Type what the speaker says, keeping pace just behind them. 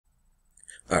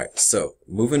All right, so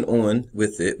moving on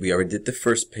with it, we already did the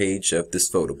first page of this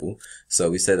foldable.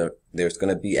 So we said there's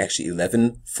going to be actually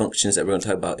 11 functions that we're going to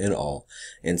talk about in all.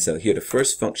 And so here the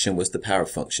first function was the power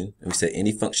function. And we said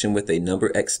any function with a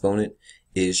number exponent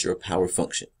is your power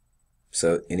function.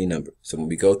 So any number. So when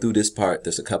we go through this part,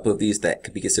 there's a couple of these that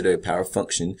could be considered a power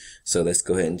function. So let's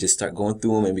go ahead and just start going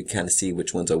through them and we kind of see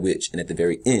which ones are which. And at the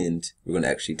very end, we're going to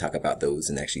actually talk about those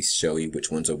and actually show you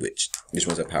which ones are which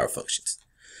ones are power functions.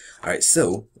 All right,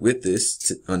 so with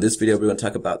this, on this video, we're going to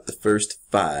talk about the first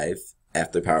 5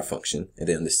 after the power function. And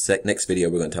then on the next video,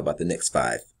 we're going to talk about the next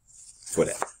 5 for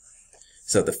that.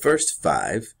 So the first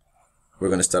 5 we're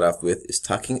going to start off with is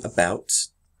talking about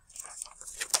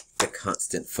the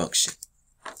constant function.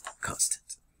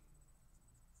 Constant.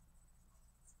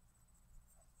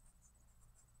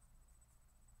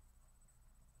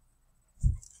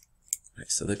 All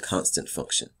right, so the constant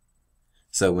function.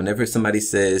 So whenever somebody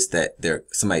says that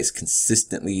somebody's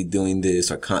consistently doing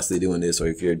this or constantly doing this, or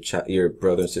if your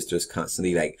brother and sister is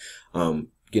constantly like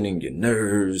getting your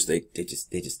nerves, they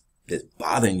just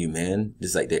bothering you, man.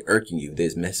 Just like they're irking you, they're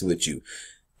just messing with you.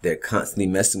 They're constantly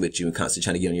messing with you and constantly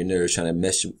trying to get on your nerves, trying to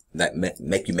mess you, like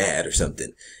make you mad or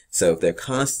something. So if they're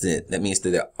constant, that means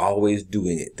that they're always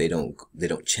doing it. They don't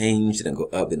change. They don't go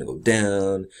up. They don't go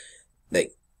down.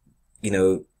 Like, you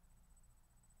know.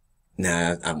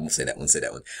 Nah, I won't say that one.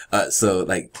 So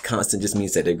like constant just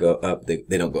means that they go up, they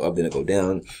don't go up, they don't go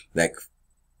down. Like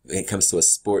when it comes to a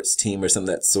sports team or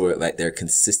something of that sort, like they're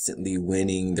consistently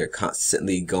winning, they're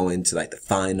constantly going to like the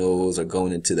finals or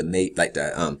going into the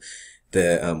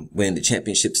winning the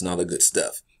championships and all the good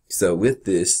stuff. So with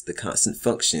this, the constant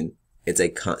function, it's a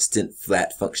constant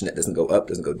flat function that doesn't go up,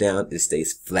 doesn't go down, it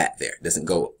stays flat there, doesn't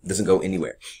go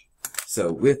anywhere.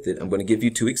 So with it, I'm going to give you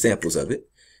 2 examples of it.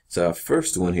 So our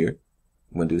first one here,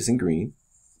 I'm going to do this in green.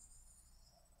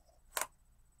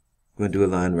 We're going to do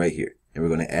a line right here. And we're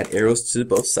going to add arrows to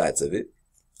both sides of it.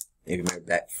 And remember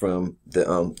back from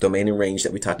the domain and range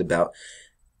that we talked about.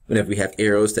 Whenever we have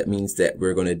arrows, that means that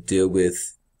we're going to deal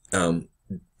with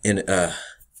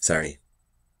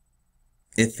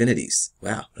infinities.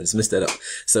 Wow, I just messed that up.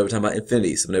 So we're talking about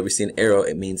infinities. So whenever we see an arrow,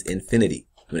 it means infinity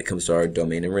when it comes to our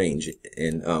domain and range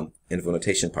in the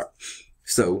notation part.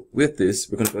 So with this,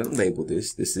 we're going to go ahead and label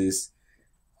this. This is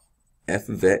f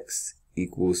of x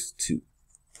equals 2.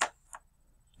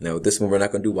 Now with this one, we're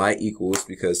not going to do y equals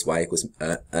because y equals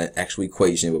an actual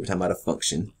equation, but we're talking about a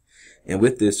function. And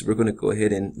with this, we're going to go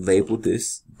ahead and label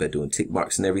this by doing tick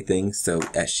marks and everything. So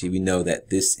actually we know that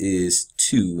this is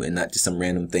 2 and not just some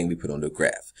random thing we put on the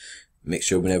graph. Make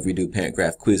sure whenever we do parent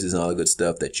graph quizzes and all the good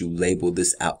stuff that you label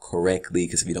this out correctly,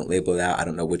 because if you don't label it out, I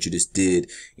don't know what you just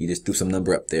did. You just threw some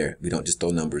number up there. We don't just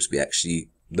throw numbers. We actually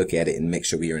look at it and make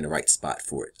sure we are in the right spot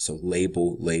for it. So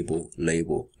label, label,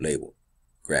 label, label.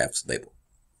 Graphs, label.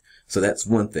 So that's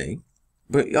one thing.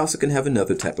 But you also can have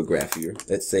another type of graph here.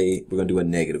 Let's say we're going to do a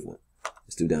negative one.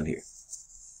 Let's do down here.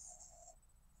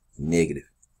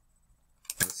 Negative.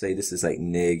 Let's say this is like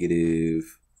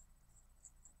negative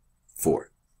 4.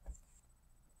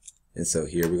 And so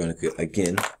here we're going to,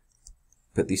 again,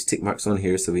 put these tick marks on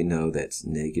here so we know that's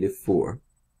negative 4.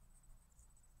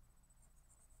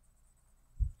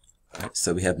 All right,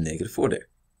 so we have negative 4 there.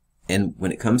 And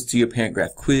when it comes to your parent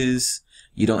graph quiz,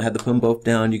 you don't have to put them both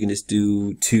down. You can just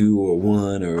do 2 or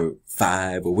 1 or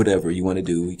 5 or whatever you want to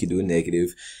do. You can do a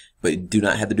negative, but you do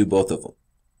not have to do both of them.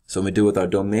 So when we deal with our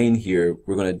domain here,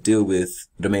 we're going to deal with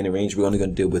domain and range. We're only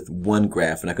going to deal with one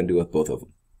graph. We're not going to deal with both of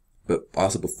them. But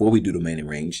also before we do domain and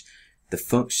range, the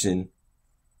function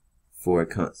for a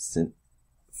constant,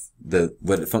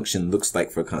 what the function looks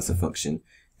like for a constant function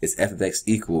is f of x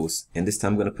equals, and this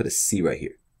time I'm going to put a c right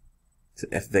here. So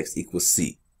f of x equals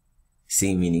c.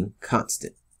 C meaning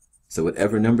constant. So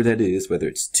whatever number that is, whether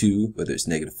it's 2, whether it's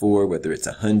negative 4, whether it's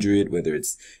 100, whether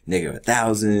it's negative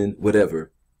 1,000,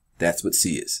 whatever, that's what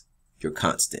c is. Your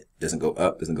constant. Doesn't go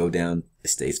up, doesn't go down, it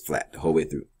stays flat the whole way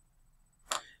through.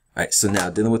 Alright, so now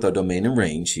dealing with our domain and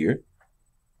range here,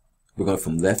 we're going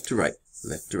from left to right,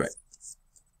 left to right.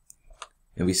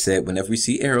 And we said whenever we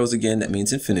see arrows again, that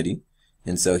means infinity.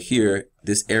 And so here,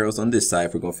 this arrow's on this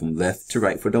side, we're going from left to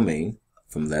right for domain,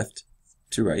 from left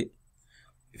to right.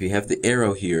 If you have the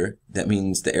arrow here, that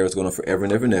means the arrow's going on forever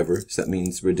and ever and ever. So that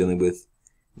means we're dealing with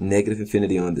negative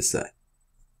infinity on this side.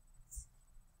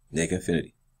 Negative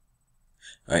infinity.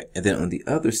 Alright, and then on the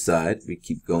other side, we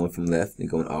keep going from left and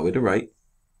going all the way to right.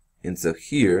 And so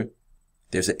here,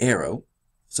 there's an arrow.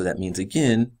 So that means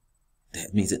again,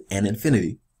 that means an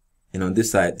infinity. And on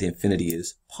this side, the infinity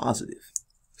is positive.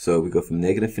 So we go from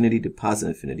negative infinity to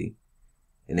positive infinity.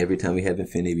 And every time we have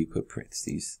infinity, we put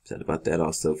parentheses. Said about that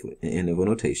also for an end of a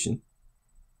notation.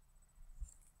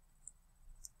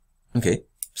 Okay,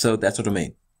 so that's our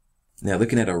domain. Now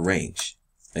looking at our range.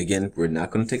 Again, we're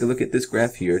not going to take a look at this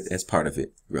graph here as part of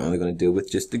it. We're only going to deal with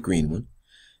just the green one.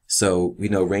 So we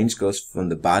know range goes from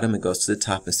the bottom, it goes to the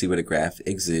top and see where the graph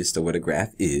exists or where the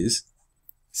graph is.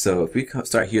 So if we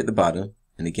start here at the bottom,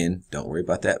 and again, don't worry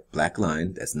about that black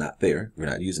line. That's not there. We're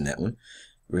not using that one.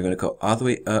 We're going to go all the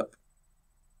way up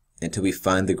until we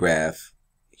find the graph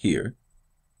here.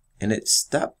 And it's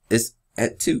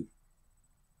at 2.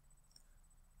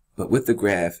 But with the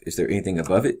graph, is there anything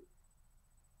above it?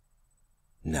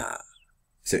 Nah.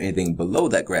 Is there anything below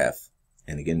that graph?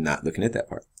 And again, not looking at that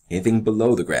part. Anything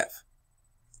below the graph?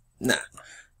 Nah.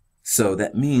 So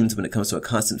that means when it comes to a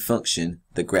constant function,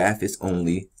 the graph is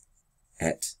only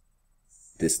at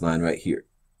this line right here.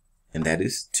 And that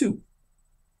is 2.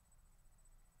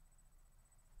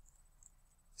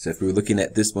 So if we were looking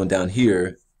at this one down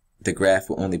here, the graph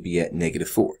will only be at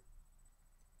 -4.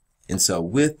 And so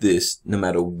with this, no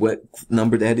matter what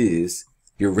number that is,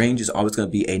 your range is always going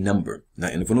to be a number,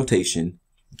 not interval notation,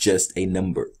 just a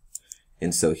number.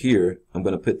 And so here, I'm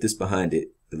going to put this behind it,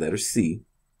 the letter C,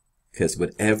 because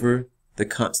whatever the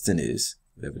constant is,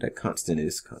 whatever that constant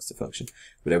is, constant function,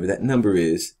 whatever that number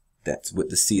is, that's what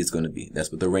the C is going to be.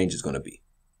 That's what the range is going to be.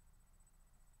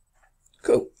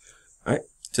 Cool. All right,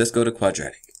 so let's go to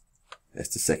quadratic.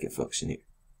 That's the second function here,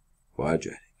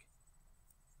 quadratic.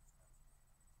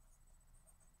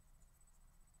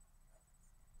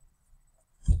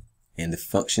 And the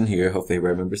function here, hopefully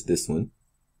everybody remembers this one.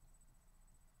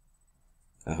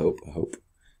 I hope,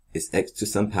 is x to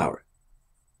some power.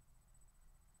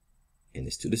 And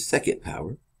it's to the second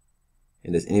power.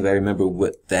 And does anybody remember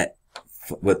what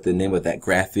the name of that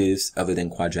graph is other than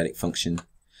quadratic function?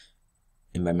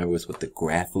 Anybody remember what the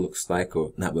graph looks like,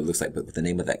 or not what it looks like, but what the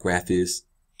name of that graph is?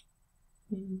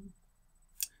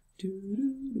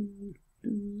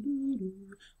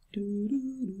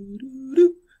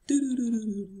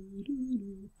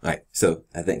 Alright, so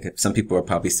I think some people are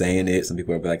probably saying it. Some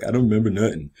people are like, I don't remember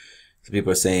nothing. Some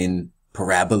people are saying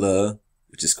parabola,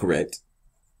 which is correct.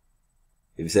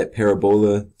 If you said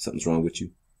parabola, something's wrong with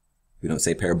you. We don't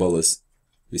say parabolas.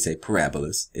 We say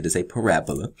parabolas. It is a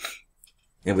parabola.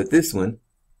 And with this one,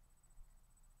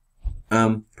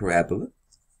 parabola,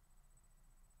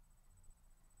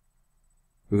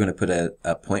 we're going to put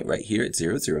a point right here at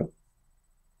 0, 0.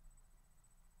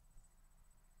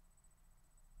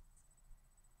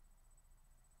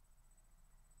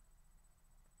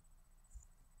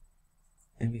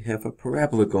 And we have a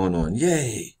parabola going on.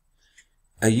 Yay!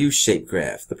 A U-shaped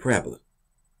graph, the parabola.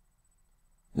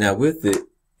 Now with it,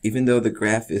 even though the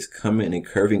graph is coming and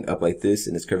curving up like this,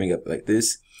 and it's curving up like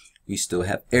this, we still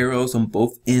have arrows on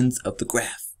both ends of the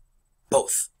graph.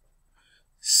 Both.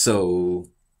 So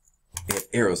we have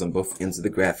arrows on both ends of the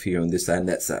graph here on this side and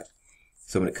that side.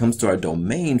 So when it comes to our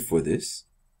domain for this,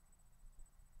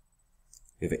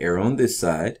 we have an arrow on this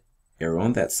side, arrow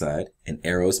on that side, and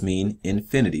arrows mean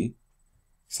infinity.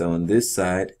 So on this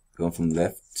side, going from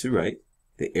left to right,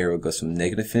 the arrow goes from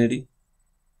negative infinity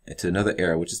and to another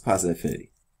arrow, which is positive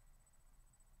infinity.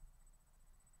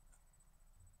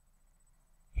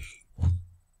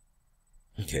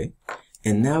 Okay,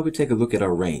 and now we take a look at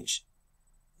our range.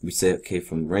 We say, okay,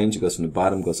 from range, it goes from the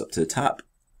bottom, goes up to the top.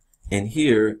 And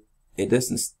here, it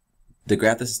doesn't, the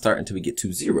graph doesn't start until we get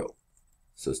to 0.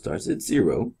 So it starts at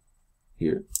 0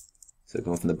 here. So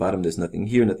going from the bottom, there's nothing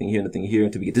here, nothing here, nothing here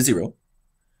until we get to 0.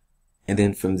 And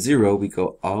then from 0, we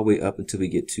go all the way up until we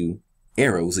get to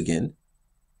arrows again,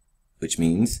 which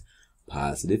means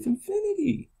positive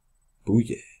infinity.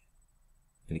 Booyah.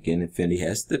 And again, infinity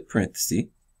has the parenthesis.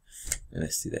 And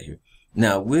let's see that here.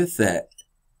 Now with that,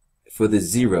 for the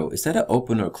 0, is that an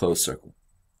open or a closed circle?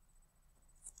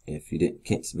 And if you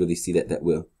can't really see that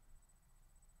well,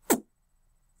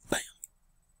 bam.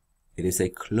 It is a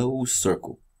closed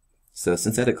circle. So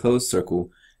since that's a closed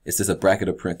circle, it's just a bracket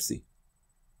or parenthesis.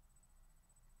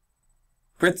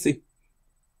 Parenthesis.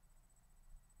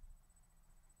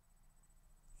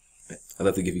 I'd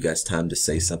love to give you guys time to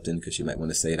say something because you might want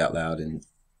to say it out loud and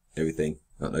everything.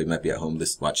 I don't know, you might be at home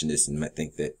watching this and you might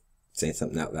think that saying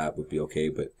something out loud would be okay,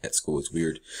 but at school it's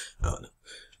weird. I don't know.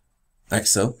 Alright,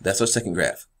 so that's our second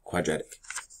graph, quadratic.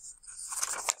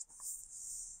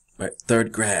 Alright,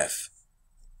 third graph.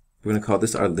 We're going to call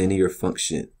this our linear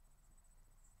function.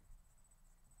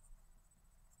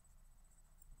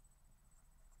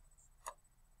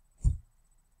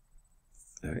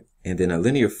 Alright, and then our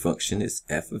linear function is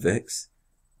f of x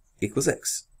equals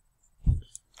x.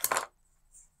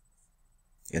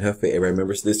 And hopefully everybody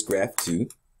remembers this graph too,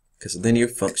 because a linear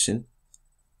function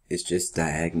is just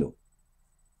diagonal.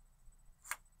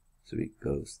 So it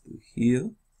goes through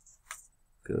here,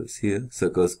 goes here. So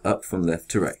it goes up from left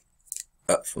to right.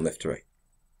 Up from left to right.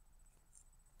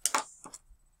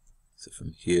 So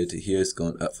from here to here, it's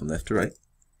going up from left to right.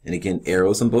 And again,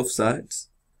 arrows on both sides.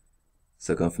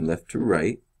 So going from left to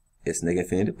right, it's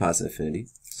negative infinity to positive infinity.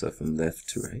 So from left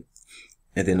to right.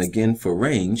 And then again, for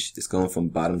range, it's going from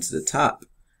bottom to the top.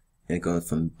 And going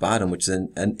from bottom, which is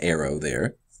an arrow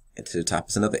there, and to the top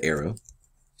is another arrow.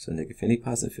 So negative infinity,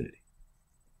 positive infinity.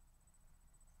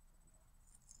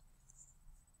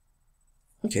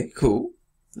 Okay, cool.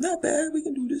 Not bad. We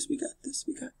can do this. We got this.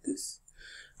 We got this.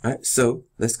 All right, so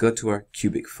let's go to our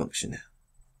cubic function now.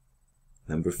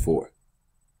 Number 4.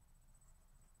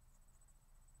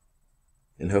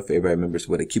 And hopefully everybody remembers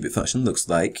what a cubic function looks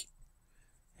like.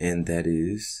 And that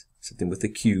is something with a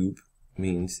cube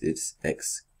means it's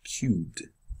x cubed.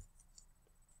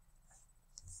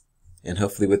 And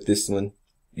hopefully with this one,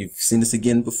 you've seen this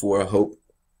again before, I hope.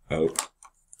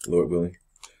 Lord willing.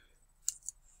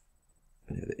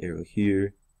 We have the arrow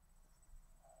here.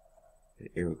 The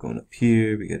arrow going up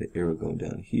here. We got an arrow going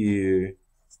down here.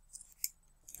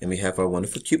 And we have our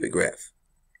wonderful cubic graph.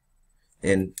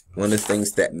 And one of the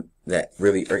things that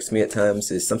really irks me at times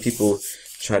is some people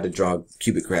try to draw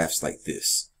cubic graphs like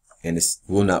this. And it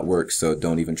will not work, so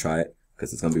don't even try it,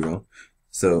 because it's going to be wrong.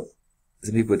 So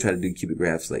some people try to do cubic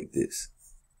graphs like this.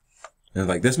 And I'm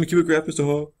like, that's my cubic graph, Mr.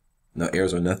 Hall. No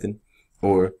arrows or nothing.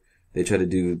 Or they try to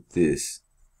do this.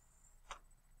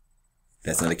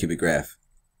 That's not a cubic graph.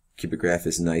 Cubic graph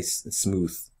is nice and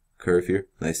smooth curve here.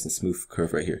 Nice and smooth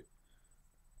curve right here.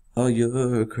 All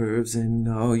your curves and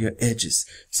all your edges.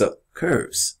 So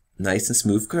curves. Nice and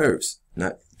smooth curves.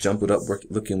 Not jumbled up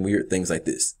looking weird things like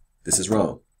this. This is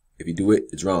wrong. If you do it,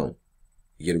 it's wrong.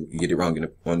 You get it wrong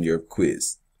on your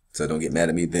quiz. So don't get mad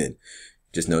at me then.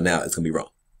 Just know now it's going to be wrong.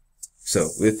 So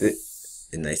with it,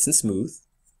 nice and smooth.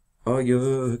 All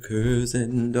your curves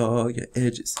and all your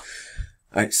edges.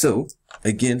 Alright, so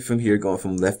again from here, going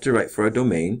from left to right for our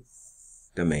domain.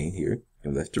 Domain here,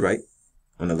 from left to right.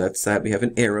 On the left side, we have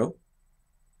an arrow.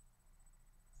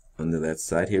 On the left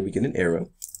side here, we get an arrow.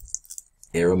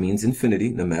 Arrow means infinity,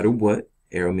 no matter what.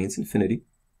 Arrow means infinity.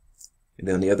 And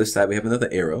then on the other side, we have another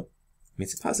arrow. It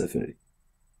means a positive infinity.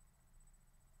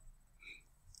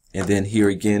 And then here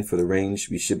again, for the range,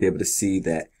 we should be able to see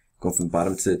that going from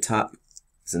bottom to the top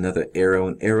is another arrow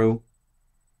and arrow.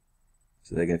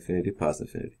 So negative infinity,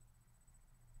 positive infinity.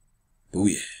 Oh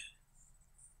yeah.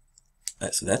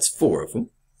 Alright, so that's 4 of them.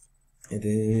 And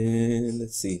then,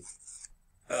 let's see.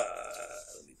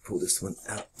 Let me pull this one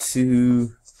out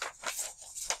too.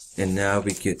 And now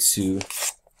we get to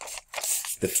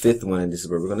the 5th one, and this is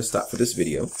where we're going to stop for this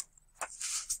video.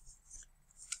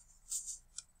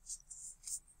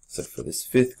 So for this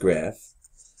 5th graph,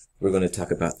 we're going to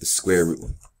talk about the square root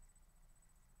one.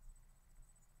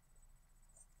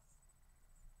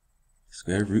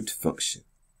 Square root function.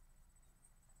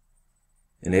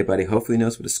 And everybody hopefully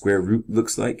knows what a square root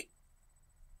looks like.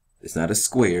 It's not a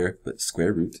square, but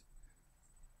square root.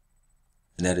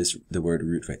 And that is the word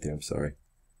root right there, I'm sorry.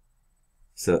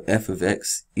 So f of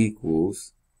x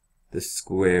equals the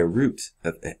square root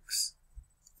of x.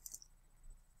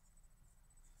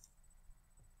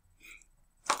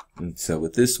 And so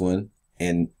with this one,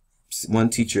 and one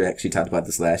teacher actually talked about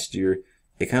this last year,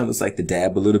 it kind of looks like the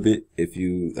dab a little bit if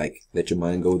you like let your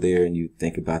mind go there and you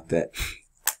think about that.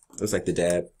 It looks like the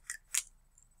dab.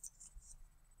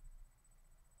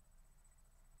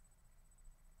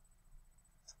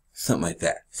 Something like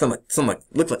that.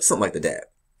 Looks like something like the dab.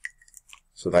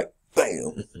 So like,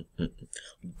 bam,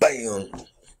 bam.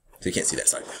 So you can't see that,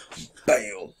 sorry.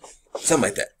 Bam. Something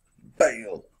like that.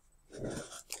 Bam.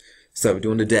 So we're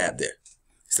doing the dab there.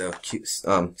 So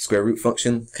square root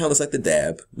function kind of looks like the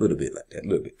dab. A little bit like that, a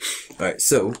little bit. All right,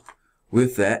 so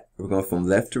with that, we're going from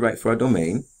left to right for our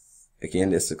domain. Again,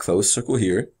 there's a closed circle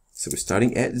here. So we're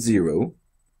starting at 0.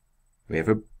 We have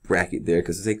a bracket there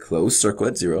because it's a closed circle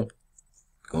at 0.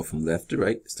 Going from left to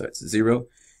right, it starts at 0.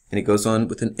 And it goes on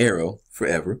with an arrow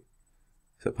forever.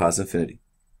 So positive infinity.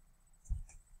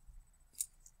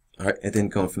 All right, and then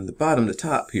going from the bottom to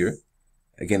top here.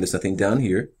 Again, there's nothing down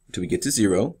here until we get to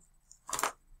 0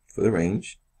 for the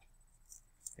range.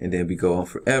 And then we go on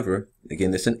forever.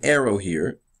 Again, there's an arrow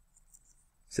here.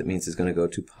 So it means it's going to go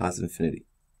to positive infinity.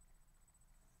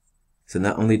 So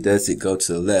not only does it go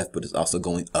to the left, but it's also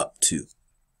going up too.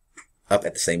 Up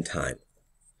at the same time.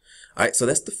 All right, so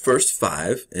that's the first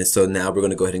 5. And so now we're going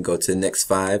to go ahead and go to the next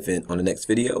 5 on the next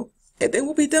video. And then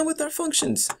we'll be done with our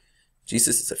functions.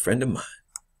 Jesus is a friend of mine.